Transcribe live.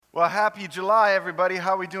Well, happy July, everybody.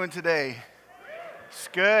 How are we doing today? It's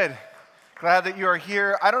good. Glad that you are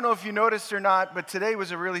here. I don't know if you noticed or not, but today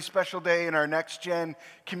was a really special day in our Next Gen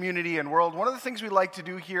community and world. One of the things we like to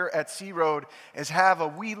do here at Sea Road is have a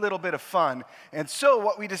wee little bit of fun. And so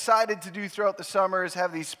what we decided to do throughout the summer is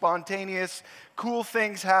have these spontaneous, cool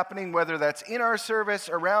things happening, whether that's in our service,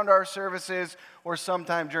 around our services, or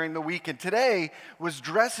sometime during the week. And today was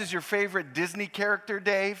Dress as Your Favorite Disney Character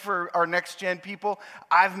Day for our Next Gen people.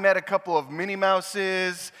 I've met a couple of Minnie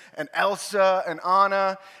Mouses and Elsa and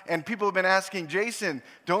Anna, and people have been asking, Jason,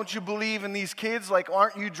 don't you believe in these kids? Like,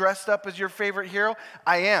 aren't you dressed up as your favorite hero?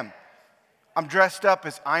 I am. I'm dressed up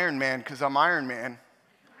as Iron Man because I'm Iron Man.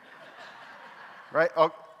 Right?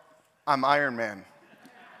 Oh, I'm Iron Man.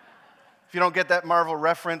 If you don't get that Marvel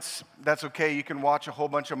reference, that's okay. You can watch a whole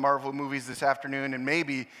bunch of Marvel movies this afternoon, and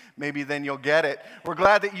maybe then you'll get it. We're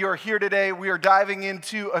glad that you're here today. We are diving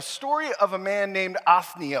into a story of a man named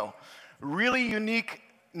Othniel. Really unique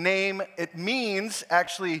name. It means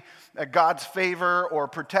actually God's favor or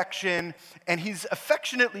protection, and he's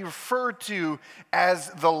affectionately referred to as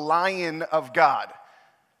the Lion of God.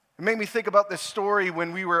 It made me think about this story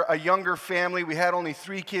when we were a younger family. We had only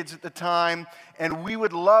 3 kids at the time, and we were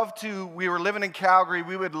living in Calgary,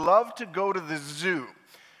 we would love to go to the zoo.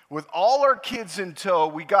 With all our kids in tow,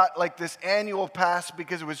 we got like this annual pass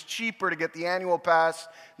because it was cheaper to get the annual pass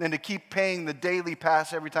than to keep paying the daily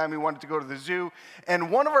pass every time we wanted to go to the zoo.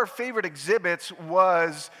 And one of our favorite exhibits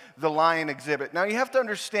was the lion exhibit. Now you have to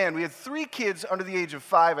understand, we had 3 kids under the age of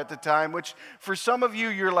 5 at the time, which for some of you,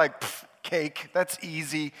 you're like, cake, that's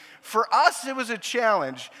easy. For us, it was a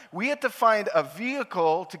challenge. We had to find a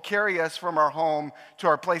vehicle to carry us from our home to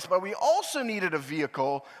our place, but we also needed a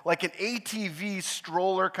vehicle, like an ATV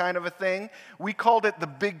stroller kind of a thing. We called it the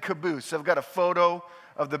Big Caboose. I've got a photo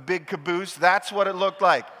of the Big Caboose. That's what it looked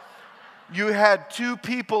like. You had 2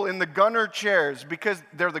 people in the gunner chairs because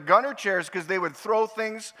they're the gunner chairs because they would throw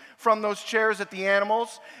things from those chairs at the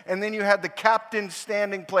animals. And then you had the captain's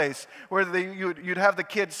standing place where you'd have the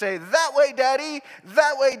kids say, that way, Daddy,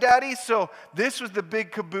 that way, Daddy. So this was the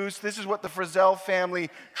Big Caboose. This is what the Frizzell family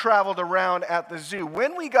traveled around at the zoo.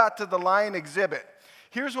 When we got to the lion exhibit,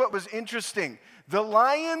 here's what was interesting. The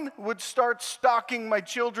lion would start stalking my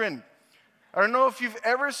children. I don't know if you've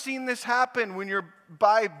ever seen this happen when you're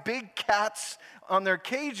by big cats on their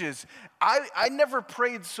cages. I never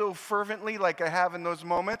prayed so fervently like I have in those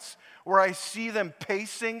moments where I see them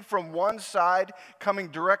pacing from one side, coming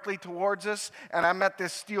directly towards us, and I'm at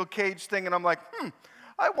this steel cage thing, and I'm like,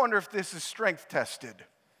 I wonder if this is strength tested.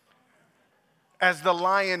 As the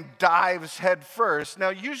lion dives head first. Now,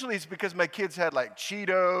 usually it's because my kids had like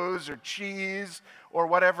Cheetos or cheese or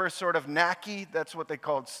whatever sort of knacky. That's what they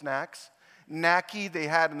called snacks. Knacky they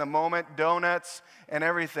had in the moment, donuts and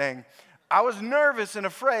everything. I was nervous and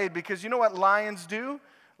afraid because you know what lions do?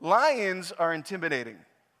 Lions are intimidating.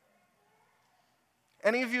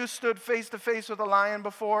 Any of you stood face to face with a lion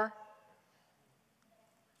before?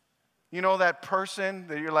 You know that person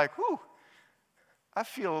that you're like, whew, I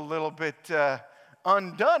feel a little bit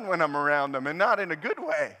undone when I'm around them, and not in a good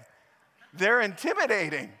way. They're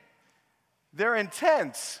intimidating. They're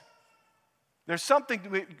intense. There's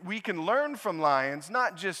something we can learn from lions,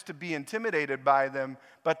 not just to be intimidated by them,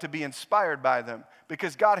 but to be inspired by them.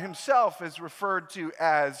 Because God himself is referred to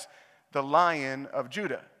as the Lion of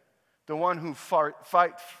Judah, the one who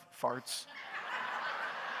farts.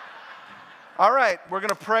 All right, we're going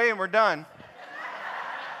to pray and we're done.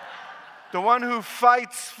 The one who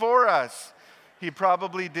fights for us. He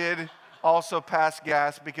probably did also pass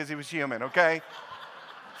gas because he was human, okay?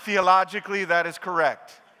 Theologically, that is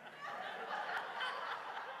correct.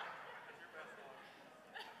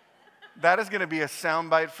 That is going to be a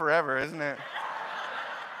soundbite forever, isn't it?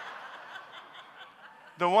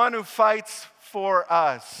 The one who fights for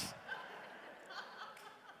us.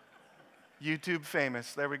 YouTube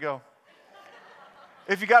famous. There we go.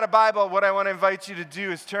 If you got a Bible, what I want to invite you to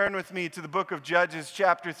do is turn with me to the book of Judges,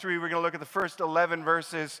 chapter 3. We're going to look at the first 11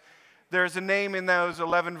 verses. There's a name in those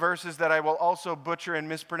 11 verses that I will also butcher and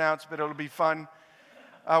mispronounce, but it'll be fun.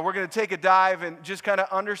 We're going to take a dive and just kind of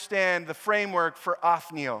understand the framework for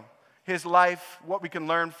Othniel. His life, what we can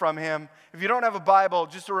learn from him. If you don't have a Bible,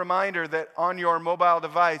 just a reminder that on your mobile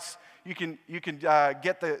device, you can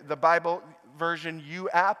get the Bible version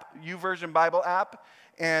YouVersion Bible app,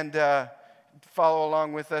 and follow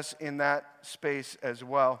along with us in that space as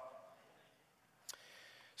well.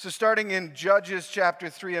 So starting in Judges chapter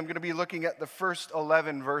 3, I'm going to be looking at the first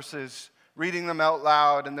 11 verses, reading them out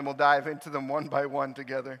loud, and then we'll dive into them one by one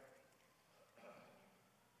together.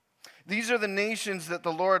 These are the nations that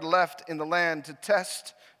the Lord left in the land to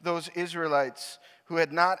test those Israelites who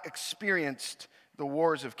had not experienced the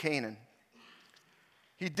wars of Canaan.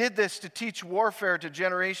 He did this to teach warfare to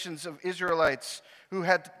generations of Israelites who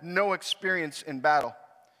had no experience in battle.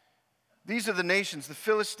 These are the nations, the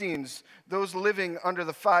Philistines, those living under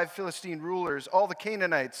the 5 Philistine rulers, all the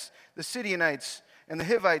Canaanites, the Sidonites, and the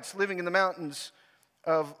Hivites living in the mountains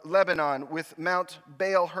of Lebanon, with Mount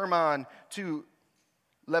Baal Hermon to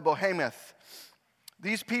Lebohamath.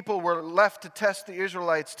 These people were left to test the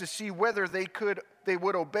Israelites to see whether they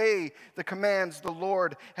would obey the commands the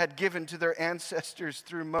Lord had given to their ancestors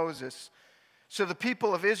through Moses. So the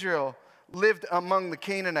people of Israel lived among the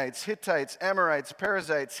Canaanites, Hittites, Amorites,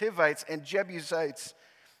 Perizzites, Hivites, and Jebusites,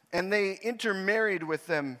 and they intermarried with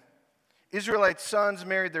them. Israelite sons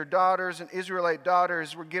married their daughters, and Israelite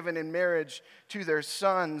daughters were given in marriage to their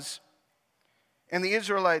sons, and the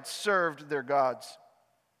Israelites served their gods.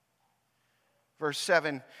 Verse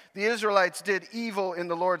 7, the Israelites did evil in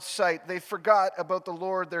the Lord's sight. They forgot about the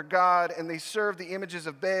Lord their God, and they served the images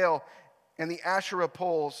of Baal and the Asherah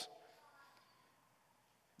poles.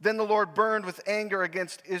 Then the Lord burned with anger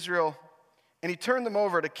against Israel, and he turned them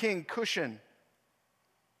over to King Cushan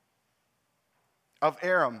of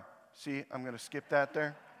Aram. See, I'm going to skip that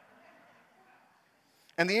there.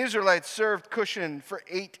 And the Israelites served Cushan for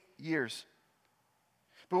 8 years.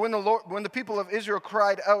 But when the people of Israel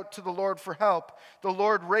cried out to the Lord for help, the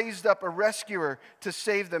Lord raised up a rescuer to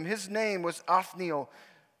save them. His name was Othniel,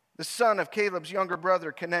 the son of Caleb's younger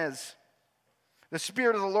brother, Kenaz. The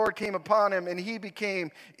Spirit of the Lord came upon him, and he became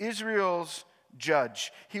Israel's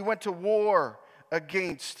judge. He went to war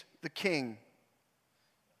against the king,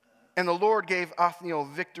 and the Lord gave Othniel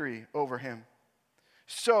victory over him.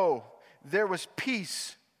 So there was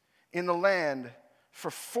peace in the land for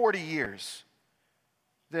 40 years.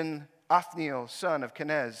 Then Othniel, son of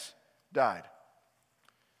Kenaz, died.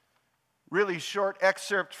 Really short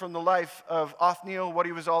excerpt from the life of Othniel, what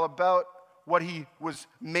he was all about, what he was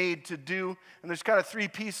made to do. And there's kind of 3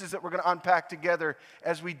 pieces that we're going to unpack together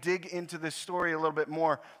as we dig into this story a little bit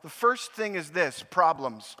more. The first thing is this: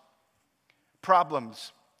 problems.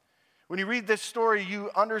 Problems. When you read this story, you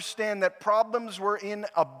understand that problems were in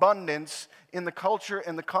abundance in the culture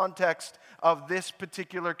and the context of this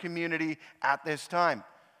particular community at this time.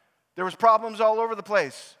 There was problems all over the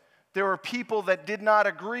place. There were people that did not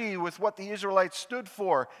agree with what the Israelites stood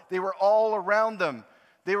for. They were all around them.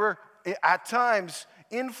 They were, at times,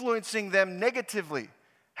 influencing them negatively,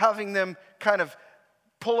 having them kind of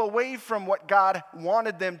pull away from what God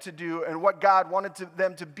wanted them to do and what God wanted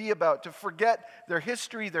them to be about, to forget their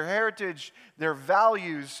history, their heritage, their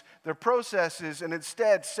values, their processes, and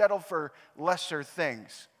instead settle for lesser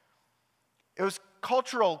things. It was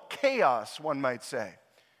cultural chaos, one might say.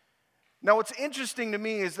 Now, what's interesting to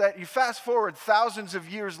me is that you fast forward thousands of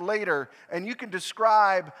years later, and you can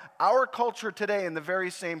describe our culture today in the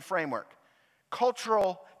very same framework: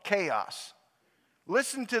 cultural chaos.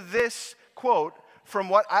 Listen to this quote from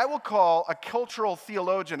what I will call a cultural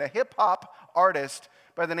theologian, a hip-hop artist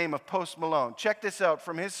by the name of Post Malone. Check this out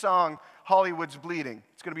from his song, Hollywood's Bleeding.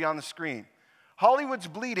 It's going to be on the screen. Hollywood's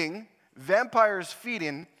bleeding, vampires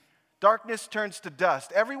feeding, darkness turns to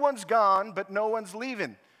dust. Everyone's gone, but no one's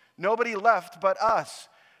leaving. Nobody left but us,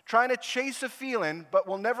 trying to chase a feeling, but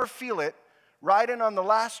we'll never feel it, riding on the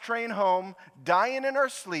last train home, dying in our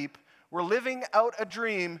sleep. We're living out a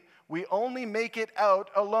dream. We only make it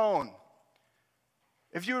out alone.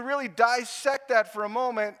 If you really dissect that for a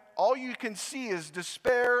moment, all you can see is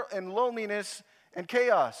despair and loneliness and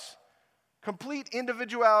chaos. Complete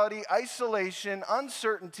individuality, isolation,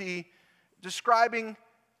 uncertainty, describing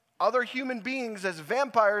other human beings as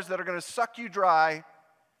vampires that are going to suck you dry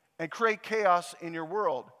and create chaos in your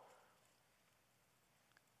world.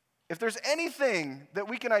 If there's anything that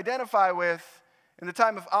we can identify with in the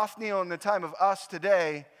time of Othniel and the time of us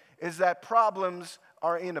today, is that problems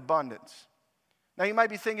are in abundance. Now you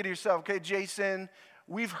might be thinking to yourself, okay, Jason,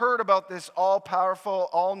 we've heard about this all-powerful,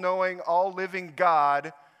 all-knowing, all-living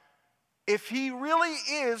God. If he really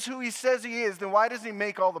is who he says he is, then why doesn't he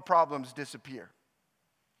make all the problems disappear?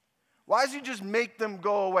 Why does he just make them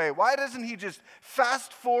go away? Why doesn't he just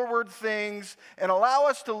fast forward things and allow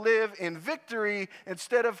us to live in victory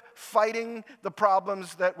instead of fighting the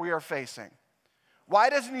problems that we are facing? Why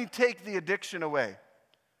doesn't he take the addiction away?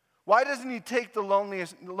 Why doesn't he take the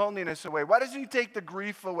loneliness away? Why doesn't he take the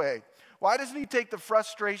grief away? Why doesn't he take the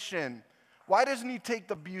frustration? Why doesn't he take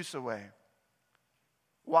the abuse away?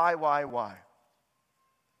 Why?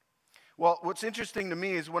 Well, what's interesting to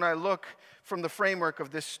me is when I look from the framework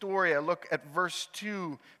of this story, I look at verse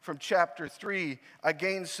 2 from chapter 3, I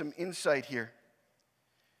gain some insight here.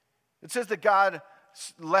 It says that God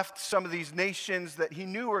left some of these nations that he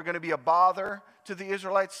knew were going to be a bother to the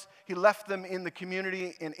Israelites. He left them in the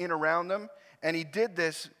community and in around them. And he did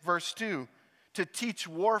this, verse 2, to teach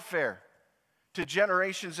warfare to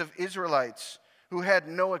generations of Israelites who had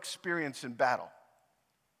no experience in battle.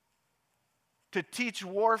 To teach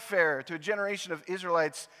warfare to a generation of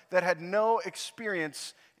Israelites that had no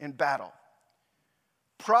experience in battle.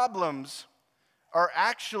 Problems are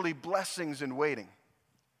actually blessings in waiting.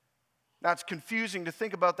 Now, it's confusing to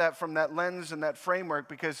think about that from that lens and that framework,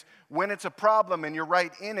 because when it's a problem and you're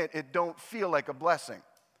right in it, it don't feel like a blessing.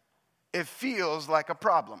 It feels like a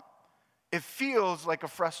problem. It feels like a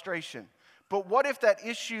frustration. But what if that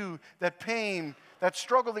issue, that pain, that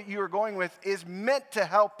struggle that you are going with is meant to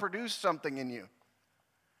help produce something in you?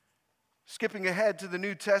 Skipping ahead to the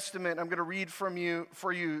New Testament, I'm going to read for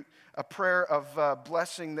you a prayer of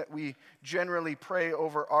blessing that we generally pray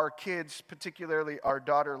over our kids, particularly our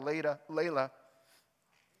daughter Layla.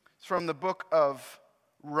 It's from the book of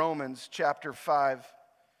Romans, chapter 5,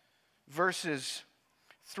 verses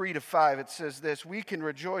 3 to 5. It says this: "We can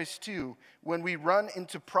rejoice too when we run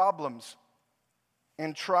into problems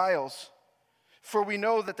and trials, for we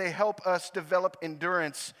know that they help us develop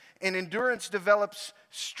endurance, and endurance develops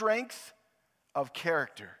strength of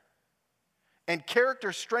character. And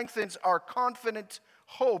character strengthens our confident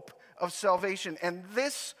hope of salvation. And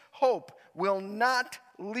this hope will not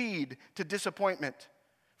lead to disappointment,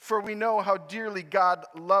 for we know how dearly God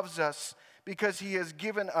loves us, because he has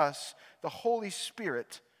given us the Holy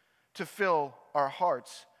Spirit to fill our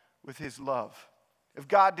hearts with his love." If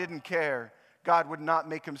God didn't care, God would not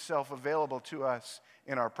make himself available to us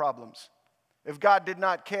in our problems. If God did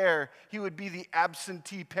not care, he would be the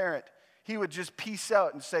absentee parent. He would just peace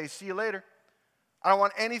out and say, "See you later. I don't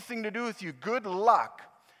want anything to do with you. Good luck."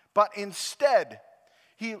 But instead,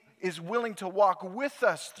 he is willing to walk with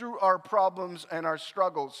us through our problems and our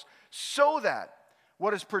struggles, so that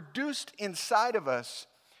what is produced inside of us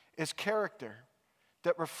is character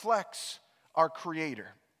that reflects our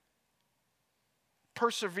Creator.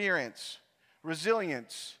 Perseverance,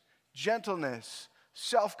 resilience, gentleness,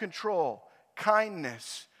 self-control,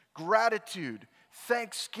 kindness, gratitude,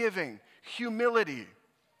 thanksgiving, humility,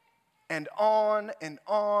 and on and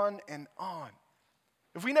on and on.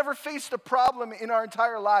 If we never faced a problem in our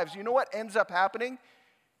entire lives, you know what ends up happening?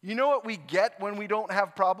 You know what we get when we don't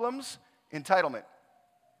have problems? Entitlement.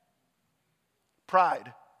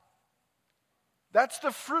 Pride. That's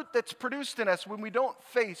the fruit that's produced in us when we don't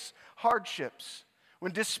face hardships.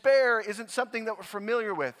 When despair isn't something that we're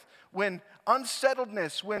familiar with. When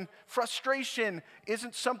unsettledness, when frustration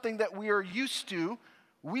isn't something that we are used to,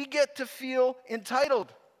 we get to feel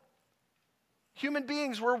entitled. Human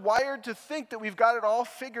beings, we're wired to think that we've got it all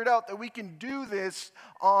figured out, that we can do this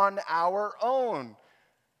on our own.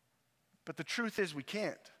 But the truth is we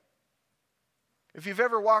can't. If you've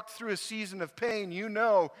ever walked through a season of pain, you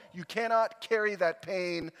know you cannot carry that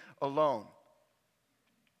pain alone.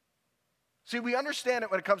 See, we understand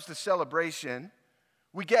it when it comes to celebration.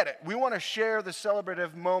 We get it. We want to share the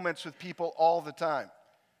celebrative moments with people all the time.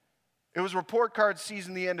 It was report card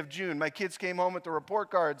season the end of June. My kids came home with the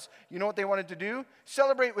report cards. You know what they wanted to do?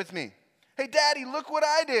 Celebrate with me. "Hey, Daddy, look what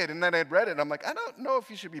I did." And then I'd read it. I'm like, I don't know if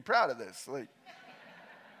you should be proud of this. Like,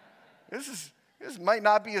 this might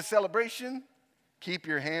not be a celebration. Keep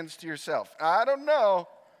your hands to yourself. I don't know.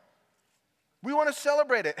 We want to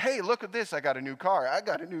celebrate it. "Hey, look at this. I got a new car. I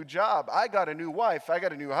got a new job. I got a new wife. I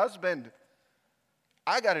got a new husband.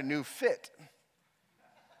 I got a new fit."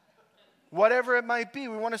 Whatever it might be,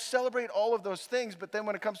 we want to celebrate all of those things, but then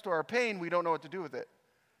when it comes to our pain, we don't know what to do with it.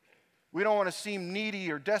 We don't want to seem needy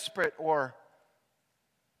or desperate or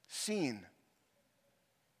seen.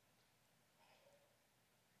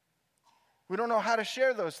 We don't know how to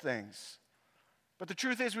share those things. But the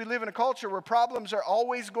truth is, we live in a culture where problems are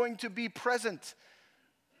always going to be present.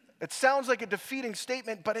 It sounds like a defeating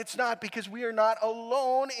statement, but it's not, because we are not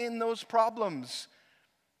alone in those problems.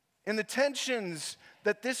 In the tensions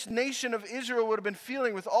that this nation of Israel would have been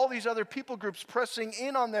feeling with all these other people groups pressing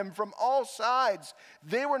in on them from all sides,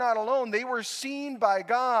 they were not alone. They were seen by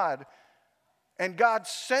God, and God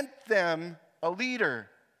sent them a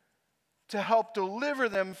leader to help deliver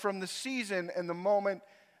them from the season and the moment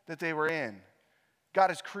that they were in.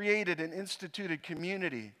 God has created and instituted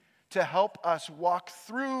community to help us walk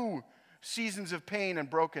through seasons of pain and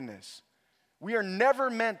brokenness. We are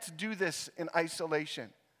never meant to do this in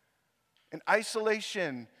isolation. In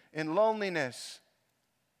isolation, in loneliness,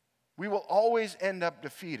 we will always end up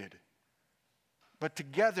defeated. But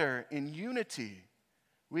together, in unity,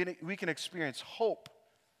 we can experience hope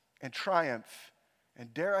and triumph,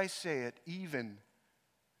 and dare I say it, even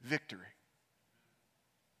victory.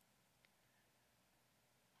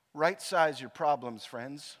 Right size your problems,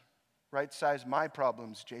 friends. Right size my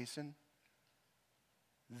problems, Jason.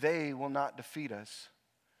 They will not defeat us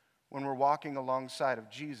when we're walking alongside of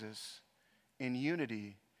Jesus in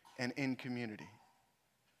unity and in community.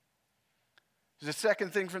 There's a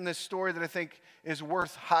second thing from this story that I think is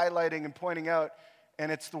worth highlighting and pointing out,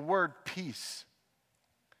 and it's the word peace.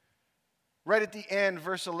 Right at the end,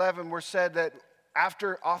 verse 11, we're said that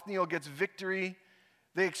after Othniel gets victory,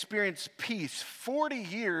 they experience peace. 40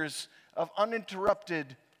 years of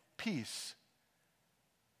uninterrupted peace.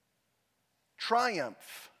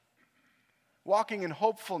 Triumph. Walking in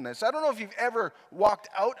hopefulness. I don't know if you've ever walked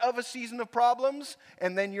out of a season of problems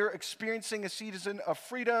and then you're experiencing a season of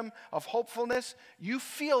freedom, of hopefulness. You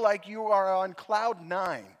feel like you are on cloud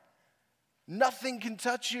 9. Nothing can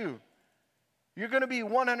touch you. You're going to be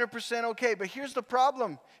 100% okay. But here's the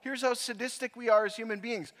problem. Here's how sadistic we are as human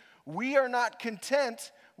beings. We are not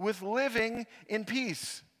content with living in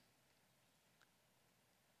peace.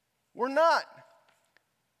 We're not.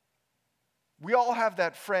 We all have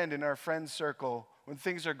that friend in our friend circle when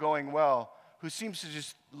things are going well who seems to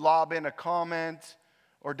just lob in a comment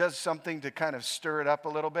or does something to kind of stir it up a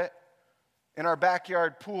little bit. In our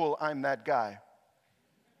backyard pool, I'm that guy.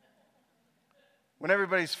 When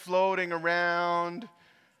everybody's floating around,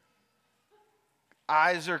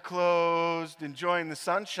 eyes are closed, enjoying the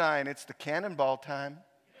sunshine, it's the cannonball time.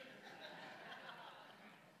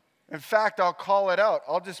 In fact, I'll call it out.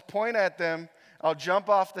 I'll just point at them. I'll jump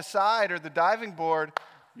off the side or the diving board.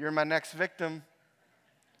 You're my next victim.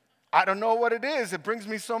 I don't know what it is. It brings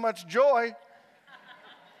me so much joy.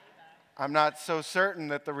 I'm not so certain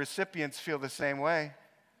that the recipients feel the same way.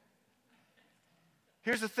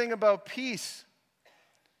 Here's the thing about peace.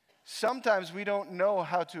 Sometimes we don't know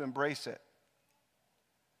how to embrace it.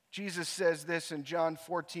 Jesus says this in John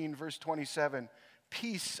 14, verse 27.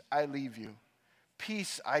 Peace I leave you.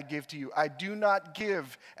 Peace I give to you. I do not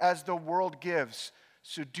give as the world gives.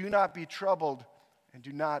 So do not be troubled and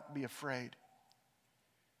do not be afraid.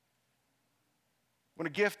 When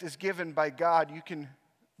a gift is given by God, you can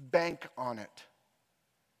bank on it.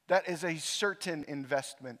 That is a certain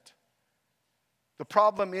investment. The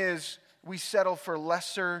problem is we settle for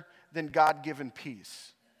lesser than God-given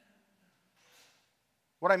peace.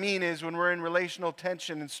 What I mean is when we're in relational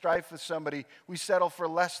tension and strife with somebody, we settle for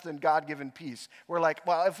less than God-given peace. We're like,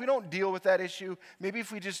 well, if we don't deal with that issue, maybe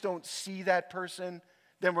if we just don't see that person,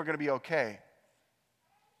 then we're going to be okay.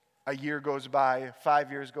 A year goes by,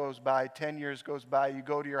 5 years goes by, 10 years goes by, you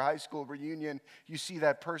go to your high school reunion, you see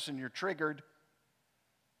that person, you're triggered.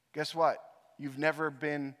 Guess what? You've never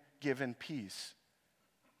been given peace.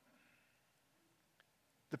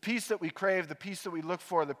 The peace that we crave, the peace that we look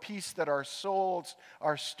for, the peace that our souls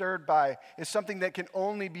are stirred by is something that can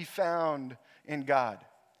only be found in God.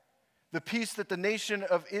 The peace that the nation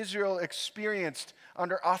of Israel experienced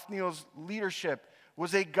under Othniel's leadership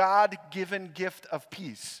was a God-given gift of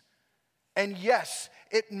peace. And yes,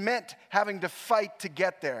 it meant having to fight to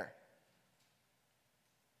get there.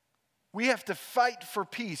 We have to fight for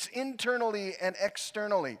peace internally and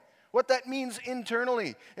externally. What that means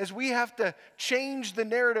internally is we have to change the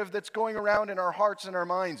narrative that's going around in our hearts and our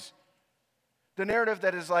minds. The narrative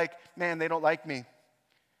that is like, man, they don't like me.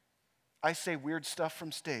 I say weird stuff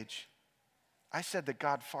from stage. I said that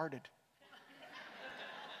God farted.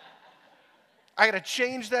 I got to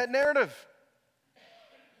change that narrative.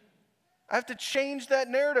 I have to change that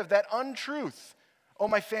narrative, that untruth. Oh,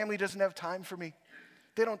 my family doesn't have time for me.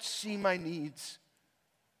 They don't see my needs.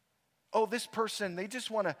 Oh, this person, they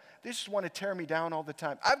just want to tear me down all the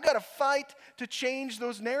time. I've got to fight to change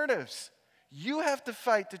those narratives. You have to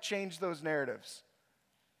fight to change those narratives.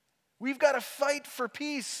 We've got to fight for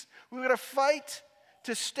peace. We've got to fight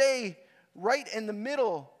to stay right in the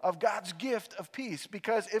middle of God's gift of peace.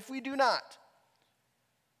 Because if we do not,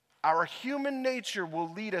 our human nature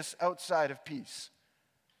will lead us outside of peace.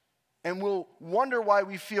 And we'll wonder why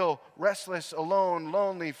we feel restless, alone,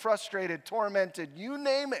 lonely, frustrated, tormented, you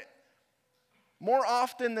name it. More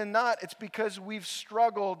often than not, it's because we've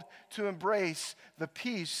struggled to embrace the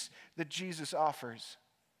peace that Jesus offers.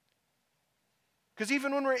 Because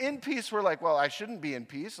even when we're in peace, we're like, well, I shouldn't be in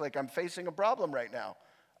peace. Like, I'm facing a problem right now.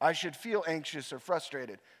 I should feel anxious or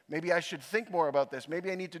frustrated. Maybe I should think more about this. Maybe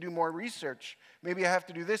I need to do more research. Maybe I have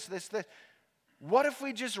to do this. What if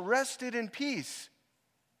we just rested in peace?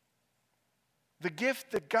 The gift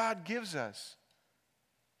that God gives us.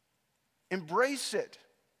 Embrace it.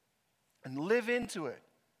 And live into it.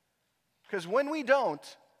 Because when we don't,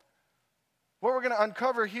 what we're going to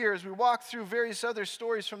uncover here as we walk through various other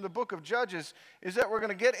stories from the book of Judges is that we're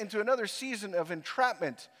going to get into another season of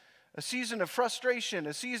entrapment, a season of frustration,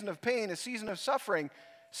 a season of pain, a season of suffering,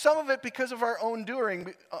 Some of it because of our own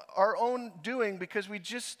doing, because we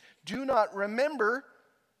just do not remember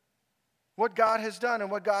what God has done and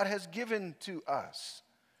what God has given to us.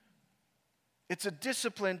 It's a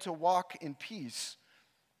discipline to walk in peace.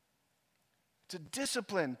 It's a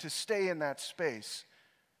discipline to stay in that space,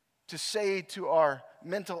 to say to our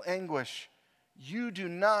mental anguish, you do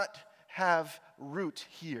not have root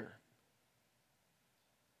here.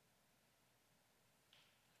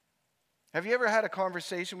 Have you ever had a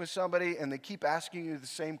conversation with somebody and they keep asking you the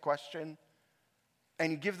same question and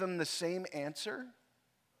you give them the same answer?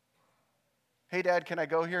 Hey, Dad, can I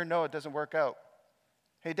go here? No, it doesn't work out.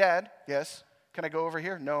 Hey, Dad, yes. Can I go over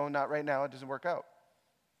here? No, not right now. It doesn't work out.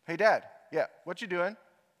 Hey, Dad, yeah, what you doing?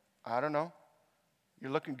 I don't know.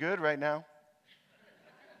 You're looking good right now.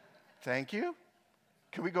 Thank you.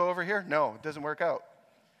 Can we go over here? No, it doesn't work out.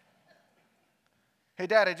 Hey,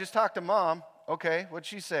 Dad, I just talked to Mom. Okay, what'd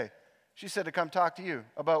she say? She said to come talk to you.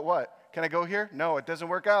 About what? Can I go here? No, it doesn't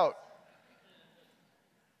work out.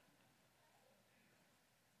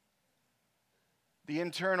 The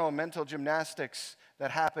internal mental gymnastics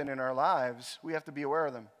that happen in our lives, we have to be aware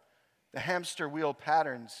of them. The hamster wheel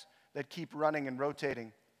patterns that keep running and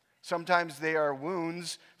rotating. Sometimes they are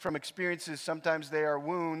wounds from experiences. Sometimes they are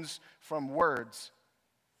wounds from words.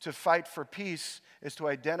 To fight for peace is to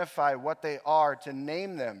identify what they are, to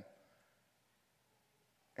name them.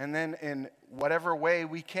 And then in whatever way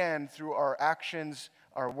we can, through our actions,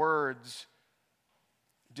 our words,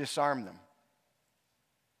 disarm them.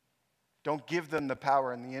 Don't give them the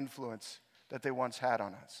power and the influence that they once had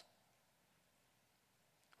on us.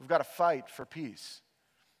 We've got to fight for peace.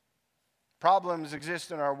 Problems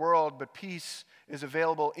exist in our world, but peace is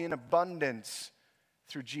available in abundance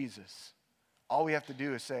through Jesus. All we have to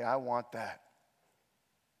do is say, I want that.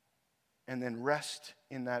 And then rest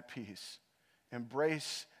in that peace.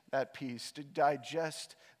 Embrace that peace, to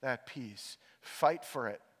digest that peace. Fight for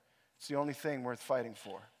it. It's the only thing worth fighting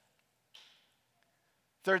for.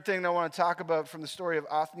 Third thing that I want to talk about from the story of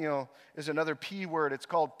Othniel is another P word. It's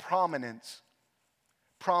called prominence.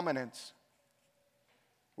 Prominence.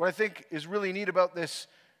 What I think is really neat about this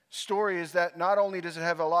story is that not only does it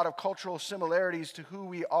have a lot of cultural similarities to who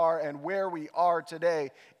we are and where we are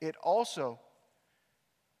today, it also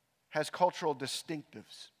has cultural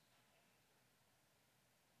distinctives.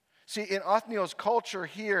 See, in Othniel's culture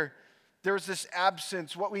here, there was this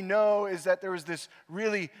absence. What we know is that there was this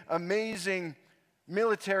really amazing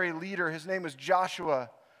military leader. His name was Joshua,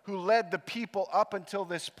 who led the people up until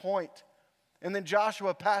this point. And then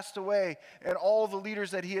Joshua passed away, and all the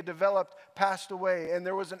leaders that he had developed passed away. And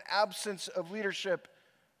there was an absence of leadership,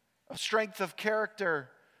 of strength of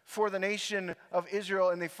character for the nation of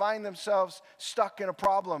Israel. And they find themselves stuck in a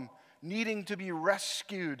problem, needing to be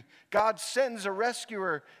rescued. God sends a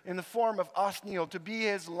rescuer in the form of Othniel to be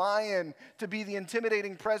his lion, to be the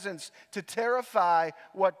intimidating presence, to terrify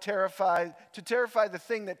the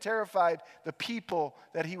thing that terrified the people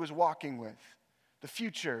that he was walking with, the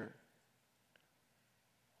future.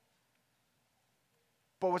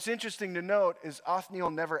 But what's interesting to note is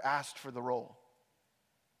Othniel never asked for the role.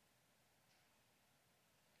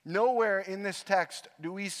 Nowhere in this text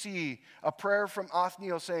do we see a prayer from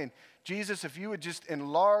Othniel saying, Jesus, if you would just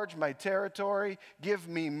enlarge my territory, give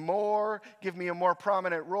me a more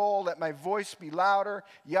prominent role, let my voice be louder,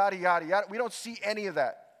 yada, yada, yada. We don't see any of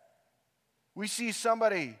that. We see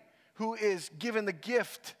somebody who is given the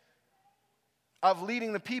gift of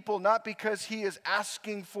leading the people, not because he is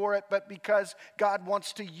asking for it, but because God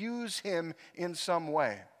wants to use him in some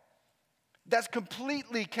way. That's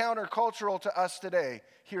completely countercultural to us today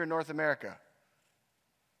here in North America.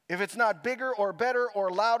 If it's not bigger or better or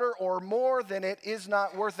louder or more, then it is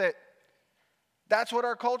not worth it. That's what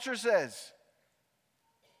our culture says.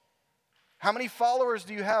 How many followers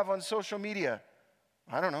do you have on social media?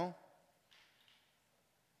 I don't know.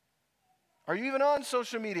 Are you even on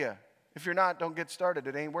social media? If you're not, don't get started.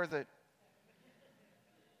 It ain't worth it.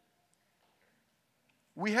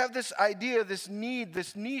 We have this idea, this need,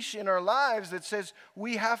 this niche in our lives that says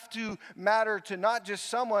we have to matter to not just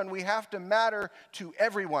someone, we have to matter to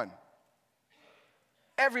everyone.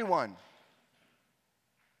 Everyone.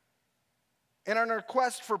 And on our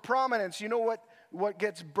quest for prominence, you know what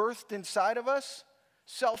gets birthed inside of us?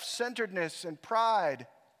 Self-centeredness and pride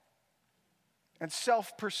and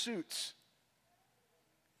self-pursuits,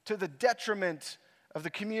 to the detriment of the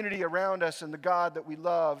community around us and the God that we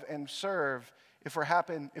love and serve if we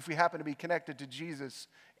happen to be connected to Jesus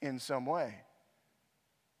in some way.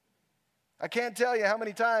 I can't tell you how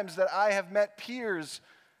many times that I have met peers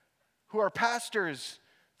who are pastors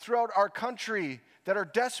throughout our country that are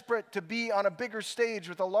desperate to be on a bigger stage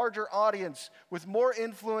with a larger audience, with more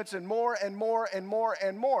influence and more and more and more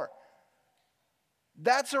and more.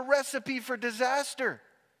 That's a recipe for disaster.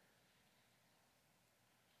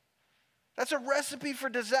 That's a recipe for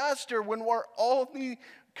disaster when we're only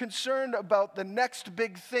concerned about the next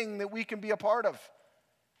big thing that we can be a part of.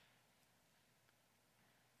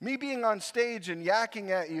 Me being on stage and yakking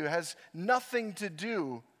at you has nothing to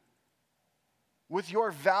do with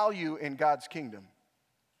your value in God's kingdom.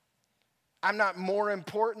 I'm not more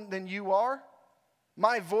important than you are.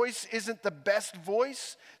 My voice isn't the best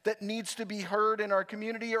voice that needs to be heard in our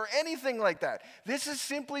community or anything like that. This is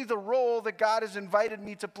simply the role that God has invited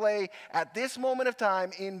me to play at this moment of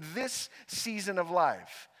time in this season of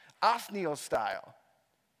life, Othniel style.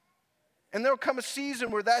 And there'll come a season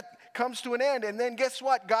where that comes to an end, and then guess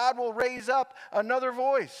what? God will raise up another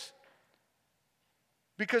voice.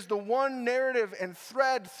 Because the one narrative and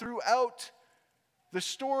thread throughout the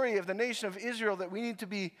story of the nation of Israel that we need to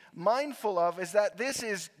be mindful of is that this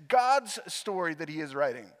is God's story that he is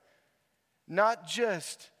writing, not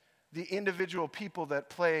just the individual people that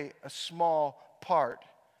play a small part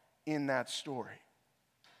in that story.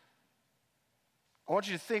 I want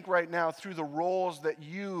you to think right now through the roles that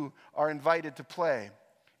you are invited to play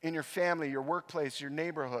in your family, your workplace, your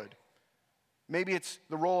neighborhood. Maybe it's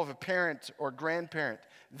the role of a parent or grandparent.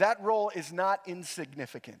 That role is not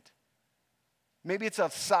insignificant. Maybe it's a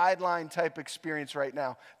sideline type experience right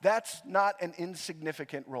now. That's not an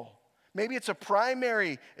insignificant role. Maybe it's a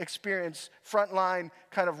primary experience, frontline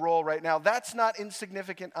kind of role right now. That's not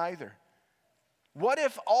insignificant either. What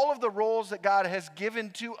if all of the roles that God has given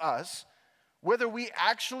to us, whether we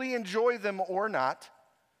actually enjoy them or not,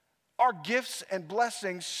 are gifts and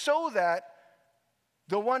blessings so that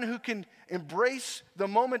the one who can embrace the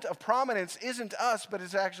moment of prominence isn't us, but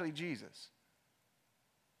it's actually Jesus?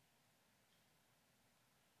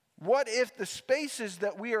 What if the spaces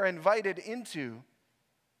that we are invited into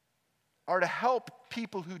are to help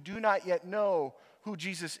people who do not yet know who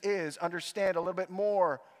Jesus is understand a little bit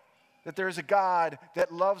more that there is a God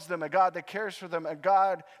that loves them, a God that cares for them, a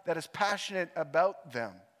God that is passionate about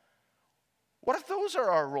them? What if those are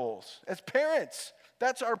our roles as parents?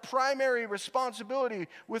 That's our primary responsibility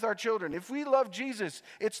with our children. If we love Jesus,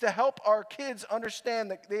 it's to help our kids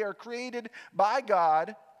understand that they are created by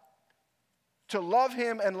God to love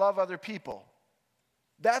him and love other people.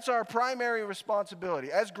 That's our primary responsibility.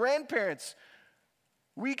 As grandparents,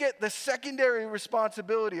 we get the secondary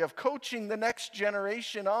responsibility of coaching the next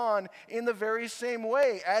generation on in the very same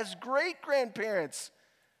way. As great-grandparents,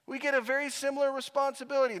 we get a very similar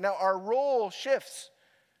responsibility. Now, our role shifts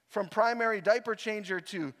from primary diaper changer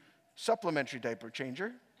to supplementary diaper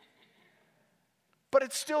changer, but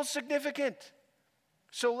it's still significant.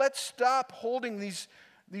 So let's stop holding these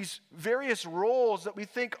various roles that we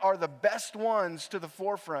think are the best ones to the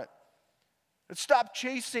forefront. Let's stop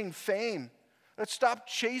chasing fame. Let's stop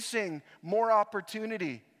chasing more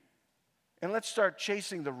opportunity. And let's start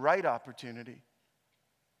chasing the right opportunity.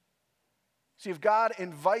 See, if God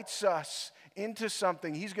invites us into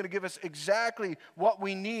something, he's going to give us exactly what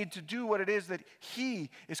we need to do what it is that he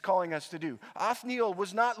is calling us to do. Othniel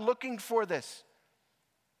was not looking for this.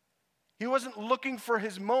 He wasn't looking for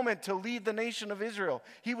his moment to lead the nation of Israel.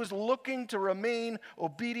 He was looking to remain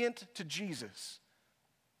obedient to Jesus.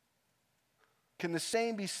 Can the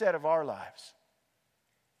same be said of our lives?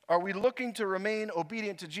 Are we looking to remain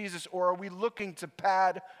obedient to Jesus, or are we looking to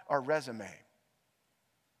pad our resume?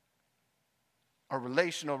 Our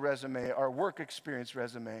relational resume, our work experience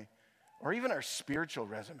resume, or even our spiritual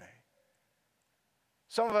resume?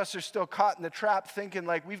 Some of us are still caught in the trap thinking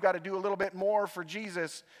like we've got to do a little bit more for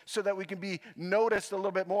Jesus so that we can be noticed a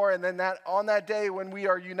little bit more. And then that on that day when we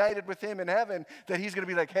are united with him in heaven, that he's going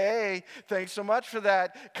to be like, hey, thanks so much for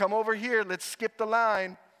that. Come over here. Let's skip the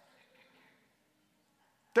line.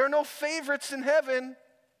 There are no favorites in heaven.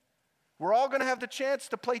 We're all going to have the chance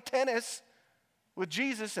to play tennis with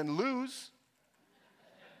Jesus and lose.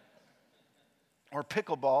 Or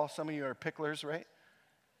pickleball. Some of you are picklers, right?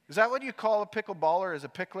 Is that what you call a pickleballer, as a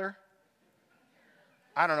pickler?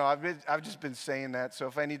 I don't know. I've just been saying that, so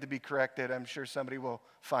if I need to be corrected, I'm sure somebody will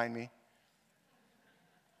find me.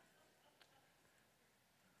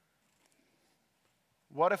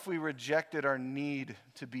 What if we rejected our need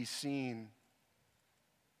to be seen,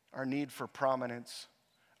 our need for prominence,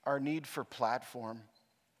 our need for platform,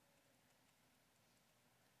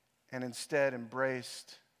 and instead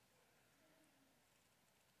embraced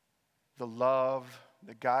the love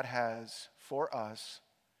that God has for us,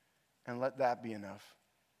 and let that be enough?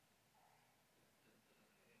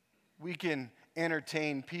 We can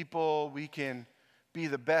entertain people, we can be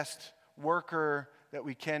the best worker that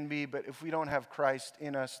we can be, but if we don't have Christ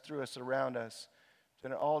in us, through us, around us,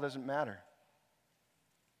 then it all doesn't matter.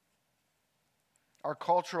 Our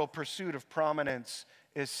cultural pursuit of prominence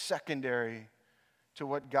is secondary to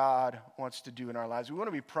what God wants to do in our lives. We want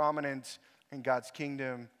to be prominent in God's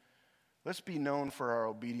kingdom. Let's be known for our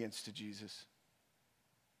obedience to Jesus.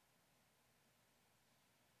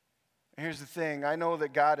 And here's the thing. I know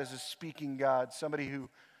that God is a speaking God, somebody who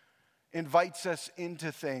invites us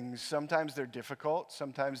into things. Sometimes they're difficult.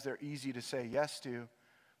 Sometimes they're easy to say yes to.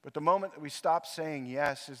 But the moment that we stop saying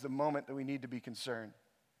yes is the moment that we need to be concerned.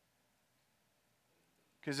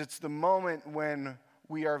 Because it's the moment when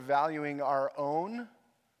we are valuing our own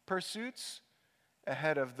pursuits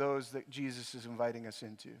ahead of those that Jesus is inviting us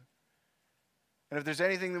into. And if there's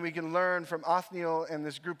anything that we can learn from Othniel and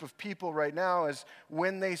this group of people right now is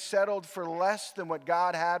when they settled for less than what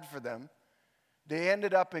God had for them, they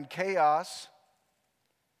ended up in chaos,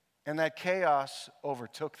 and that chaos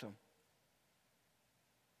overtook them.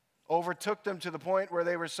 Overtook them to the point where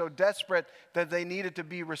they were so desperate that they needed to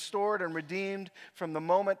be restored and redeemed from the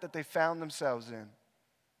moment that they found themselves in.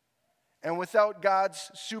 And without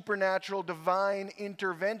God's supernatural divine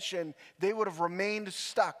intervention, they would have remained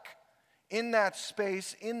stuck in that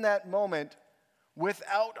space, in that moment,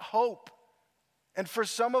 without hope. And for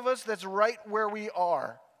some of us, that's right where we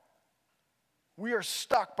are. We are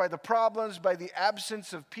stuck by the problems, by the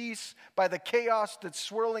absence of peace, by the chaos that's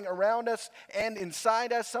swirling around us and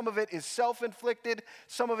inside us. Some of it is self-inflicted.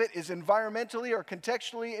 Some of it is environmentally or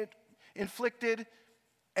contextually inflicted.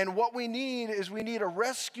 And what we need is we need a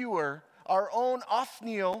rescuer, our own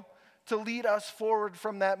Othniel, to lead us forward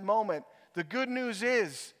from that moment. The good news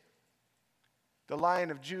is the Lion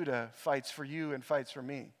of Judah fights for you and fights for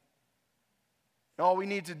me. All we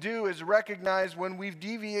need to do is recognize when we've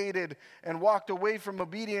deviated and walked away from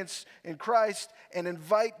obedience in Christ and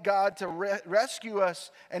invite God to rescue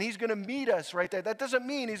us, and He's going to meet us right there. That doesn't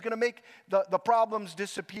mean He's going to make the problems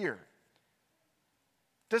disappear.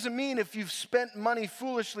 Doesn't mean if you've spent money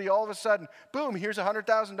foolishly, all of a sudden, boom, here's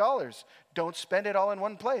 $100,000. Don't spend it all in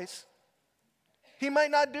one place. He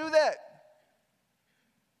might not do that.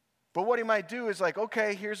 But what He might do is like,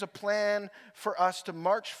 okay, here's a plan for us to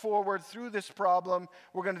march forward through this problem.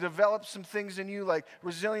 We're going to develop some things in you like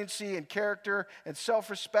resiliency and character and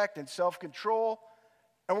self-respect and self-control.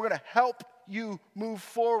 And we're going to help you move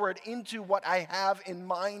forward into what I have in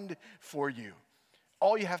mind for you.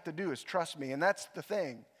 All you have to do is trust me. And that's the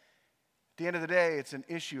thing. At the end of the day, it's an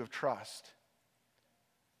issue of trust.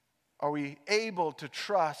 Are we able to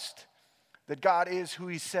trust that God is who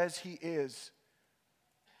He says He is?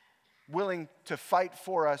 Willing to fight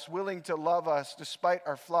for us, willing to love us despite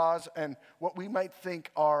our flaws and what we might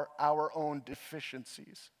think are our own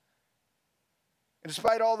deficiencies. And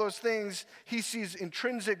despite all those things, He sees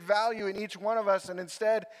intrinsic value in each one of us, and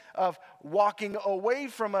instead of walking away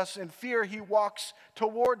from us in fear, He walks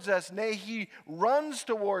towards us. Nay, He runs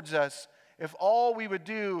towards us if all we would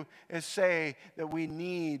do is say that we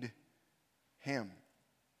need Him.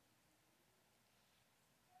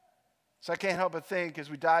 So I can't help but think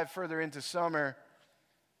as we dive further into summer,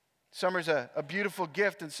 summer's a beautiful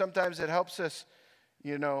gift, and sometimes it helps us,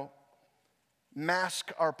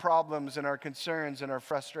 mask our problems and our concerns and our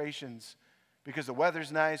frustrations because the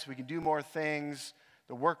weather's nice, we can do more things,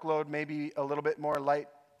 the workload may be a little bit more light,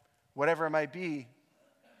 whatever it might be.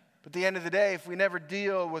 But at the end of the day, if we never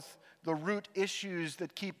deal with the root issues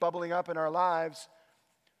that keep bubbling up in our lives,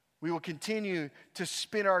 we will continue to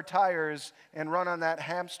spin our tires and run on that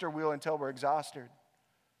hamster wheel until we're exhausted.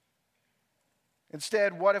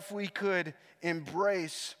 Instead, what if we could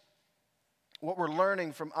embrace what we're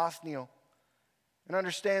learning from Othniel and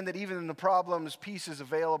understand that even in the problems, peace is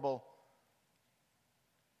available?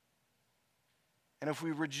 And if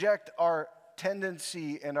we reject our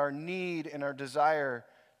tendency and our need and our desire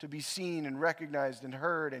to be seen and recognized and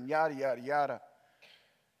heard and yada, yada, yada,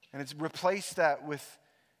 and it's replace that with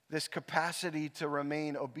this capacity to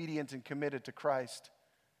remain obedient and committed to Christ,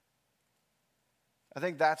 I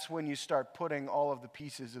think that's when you start putting all of the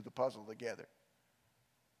pieces of the puzzle together.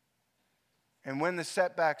 And when the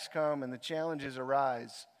setbacks come and the challenges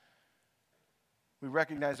arise, we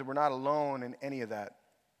recognize that we're not alone in any of that.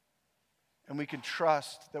 And we can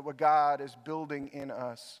trust that what God is building in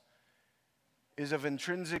us is of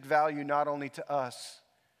intrinsic value not only to us,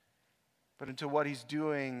 but into what He's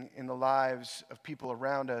doing in the lives of people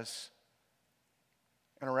around us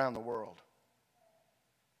and around the world.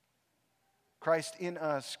 Christ in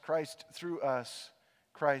us, Christ through us,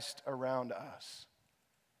 Christ around us.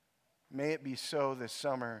 May it be so this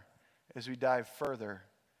summer as we dive further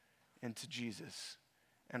into Jesus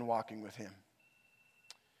and walking with Him.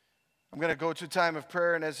 I'm going to go to a time of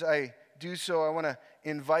prayer, and as I do so, I want to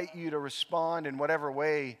invite you to respond in whatever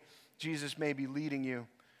way Jesus may be leading you.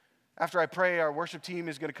 After I pray, our worship team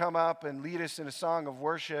is going to come up and lead us in a song of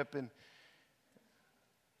worship. And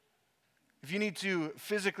if you need to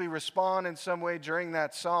physically respond in some way during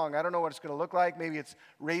that song, I don't know what it's going to look like. Maybe it's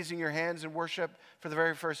raising your hands in worship for the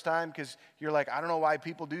very first time because you're like, I don't know why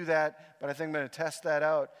people do that, but I think I'm going to test that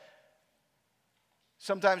out.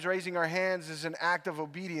 Sometimes raising our hands is an act of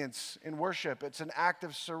obedience in worship. It's an act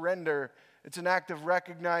of surrender. It's an act of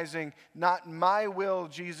recognizing, not my will,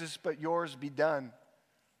 Jesus, but yours be done.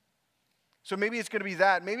 So maybe it's going to be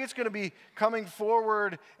that. Maybe it's going to be coming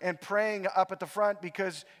forward and praying up at the front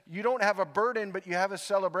because you don't have a burden, but you have a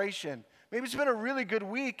celebration. Maybe it's been a really good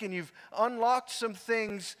week and you've unlocked some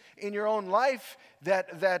things in your own life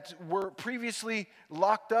that were previously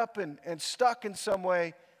locked up and stuck in some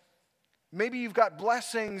way. Maybe you've got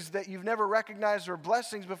blessings that you've never recognized or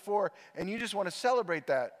blessings before, and you just want to celebrate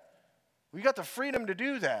that. We got the freedom to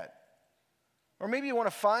do that. Or maybe you want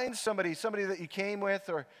to find somebody that you came with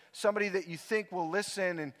or somebody that you think will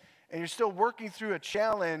listen, and you're still working through a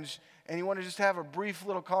challenge, and you want to just have a brief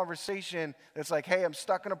little conversation that's like, hey, I'm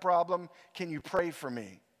stuck in a problem. Can you pray for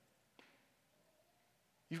me?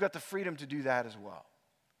 You've got the freedom to do that as well.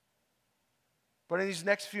 But in these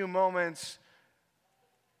next few moments,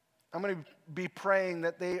 I'm going to be praying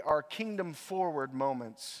that they are kingdom forward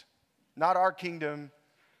moments. Not our kingdom,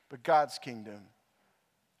 but God's kingdom.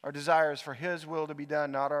 Our desire is for His will to be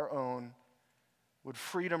done, not our own. Would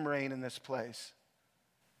freedom reign in this place?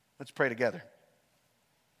 Let's pray together.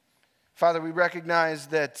 Father, we recognize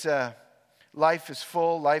that life is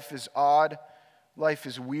full, life is odd, life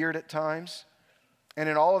is weird at times. And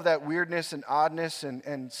in all of that weirdness and oddness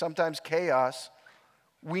and sometimes chaos,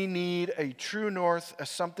 we need a true north,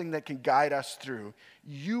 something that can guide us through.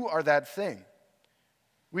 You are that thing.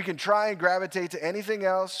 We can try and gravitate to anything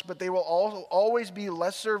else, but they will always be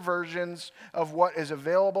lesser versions of what is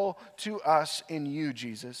available to us in you,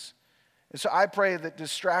 Jesus. And so I pray that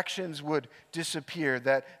distractions would disappear,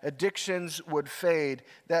 that addictions would fade,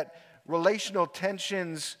 that relational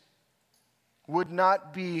tensions would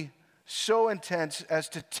not be so intense as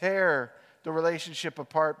to tear the relationship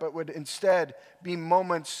apart, but would instead be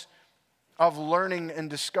moments of learning and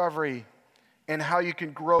discovery and how you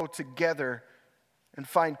can grow together and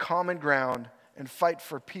find common ground and fight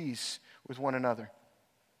for peace with one another.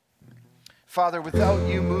 Father, without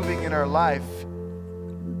you moving in our life,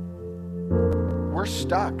 we're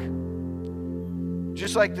stuck.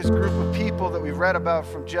 Just like this group of people that we've read about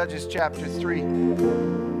from Judges chapter 3.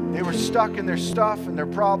 They were stuck in their stuff and their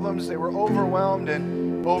problems. They were overwhelmed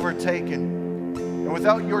and overtaken. And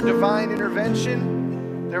without your divine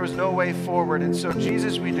intervention, there was no way forward. And so,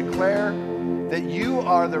 Jesus, we declare that you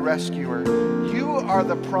are the rescuer. You are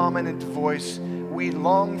the prominent voice we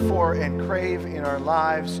long for and crave in our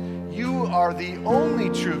lives. You are the only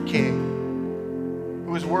true King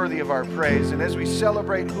who is worthy of our praise. And as we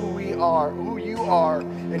celebrate who we are, who you are,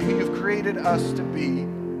 and who you've created us to be,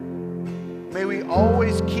 may we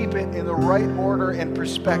always keep it in the right order and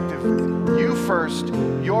perspective. You first,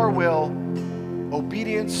 your will,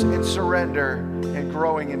 obedience and surrender, and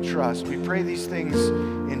growing in trust. We pray these things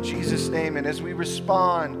in Jesus' name. And as we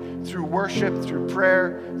respond through worship, through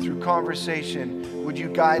prayer, through conversation, would you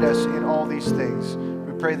guide us in all these things?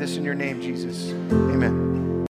 We pray this in your name, Jesus. Amen.